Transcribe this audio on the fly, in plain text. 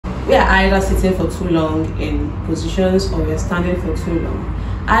we are either sitting for too long in positions or we are standing for too long.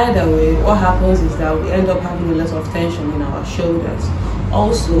 Either way, what happens is that we end up having a lot of tension in our shoulders.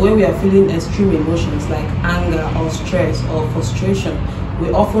 Also, when we are feeling extreme emotions like anger or stress or frustration,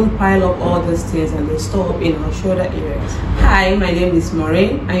 we often pile up all these things and they store up in our shoulder areas. Hi, my name is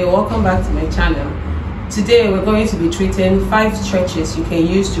Maureen and you're welcome back to my channel. Today we're going to be treating 5 stretches you can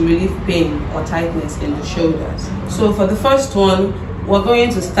use to relieve pain or tightness in the shoulders. So for the first one, we're going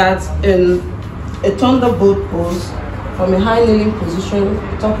to start in a thunderbolt pose. From a high kneeling position,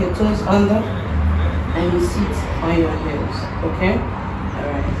 you tuck your toes under and you sit on your heels, okay?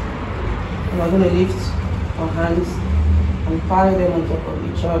 Alright. We're going to lift our hands and pile them on top of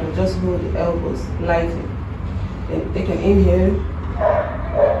each other. Just hold the elbows lightly. Then take an inhale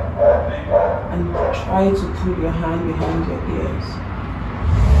and try to put your hand behind your ears.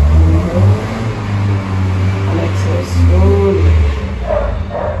 Inhale and exhale slowly.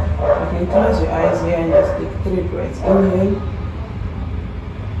 You can close your eyes here and just take 3 breaths. Inhale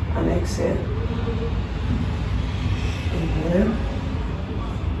and exhale. Inhale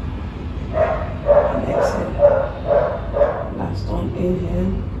and exhale. Last one.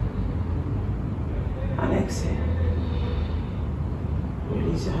 Inhale and exhale.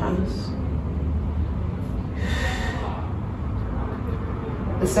 Release your hands.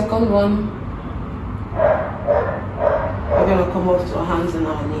 The second one, we're going to come up to our hands and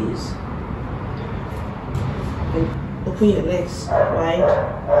our knees. And open your legs wide,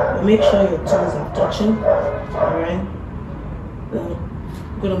 but make sure your toes are touching. Alright? Now,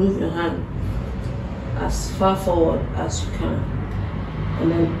 you're going to move your hand as far forward as you can.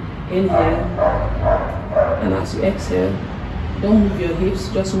 And then inhale. And as you exhale, don't move your hips,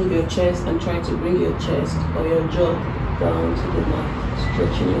 just move your chest and try to bring your chest or your jaw down to the mat,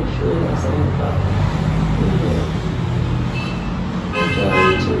 stretching your shoulders and your back. Inhale.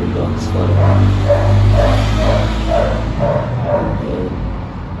 Try to relax further. Inhale.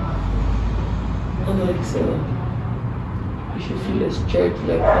 And exhale. You should feel a stretch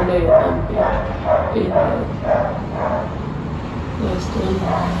like under your armpit. Inhale. Last one.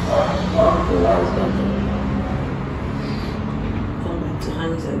 And rise up. Come back to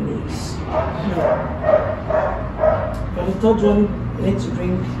hands and knees. For the third one, we need to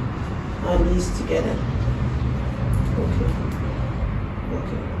bring our knees together. Okay.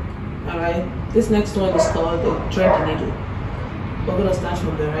 Alright, this next one is called the thread the needle. We're going to start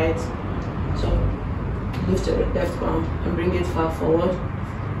from the right. So lift your left arm and bring it far forward.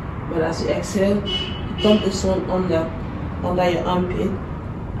 But as you exhale, you dump this one under your armpit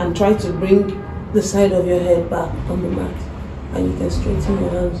and try to bring the side of your head back on the mat. And you can straighten your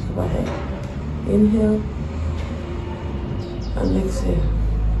hands overhead. Inhale and exhale.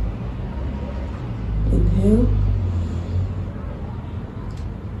 Inhale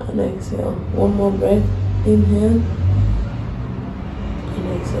and exhale. One more breath. Inhale and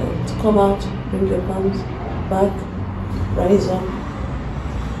exhale. To come out, bring your palms back, rise up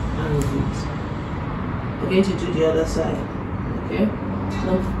and release. We're going to do the other side. Okay?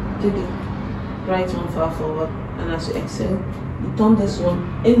 Now take the right one far forward, and as you exhale, you turn this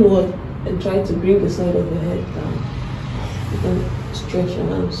one inward and try to bring the side of your head down. You can stretch your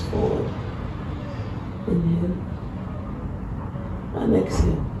hands forward. Inhale and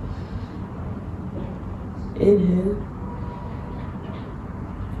exhale. Inhale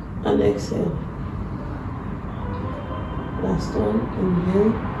and exhale. Last one.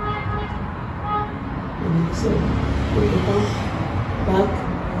 Inhale and exhale. Bring the palms back.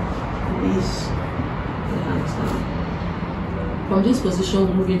 Release your hands down. From this position,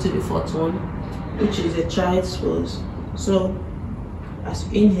 we move into the fourth one, which is a child's pose. So, as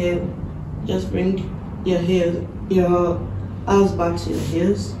you inhale, just bring your arms back to your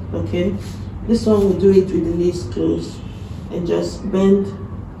heels. Okay. This one we'll do it with the knees closed and just bend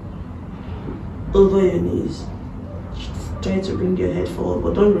over your knees. Try to bring your head forward,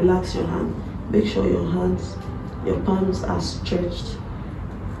 but don't relax your hand. Make sure your palms are stretched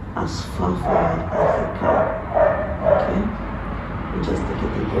as far forward as you can. Okay? And just take a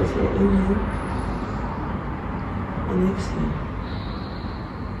deep breath here. Inhale and exhale.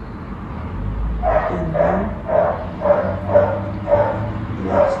 Inhale and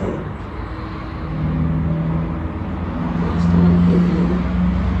exhale.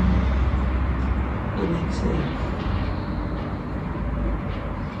 And exhale.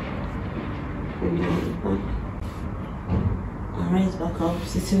 Bring your head back. And rise back up,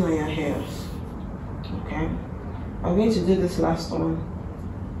 sitting on your heels. Okay? I'm going to do this last one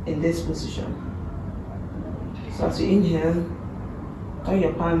in this position. So as you inhale, turn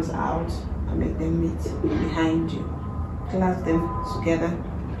your palms out and make them meet behind you. Clasp them together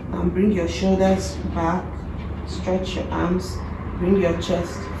Now bring your shoulders back, stretch your arms, bring your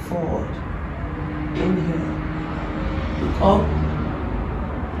chest forward. Inhale, look up,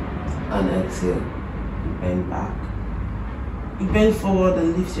 and exhale, bend back. You bend forward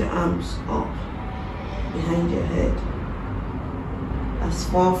and lift your arms up behind your head, as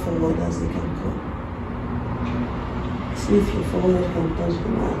far forward as they can come. See if your forehead can touch the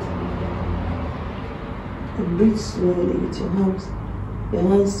mat. And breathe slowly with your hands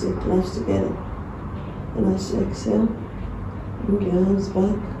still clasped together. And as you exhale, bring your hands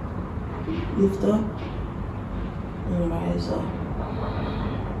back, lift up, and rise up.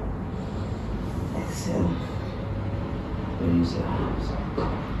 Exhale, release your hands.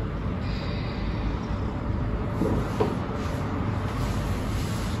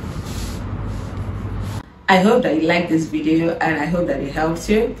 I hope that you liked this video and I hope that it helped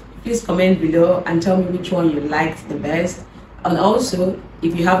you. Please comment below and tell me which one you liked the best. And also,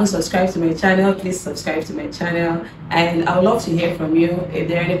 if you haven't subscribed to my channel, please subscribe to my channel. And I would love to hear from you. If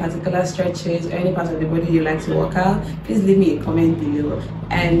there are any particular stretches or any part of the body you like to work out, please leave me a comment below.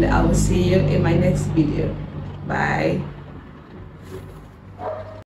 And I will see you in my next video. Bye.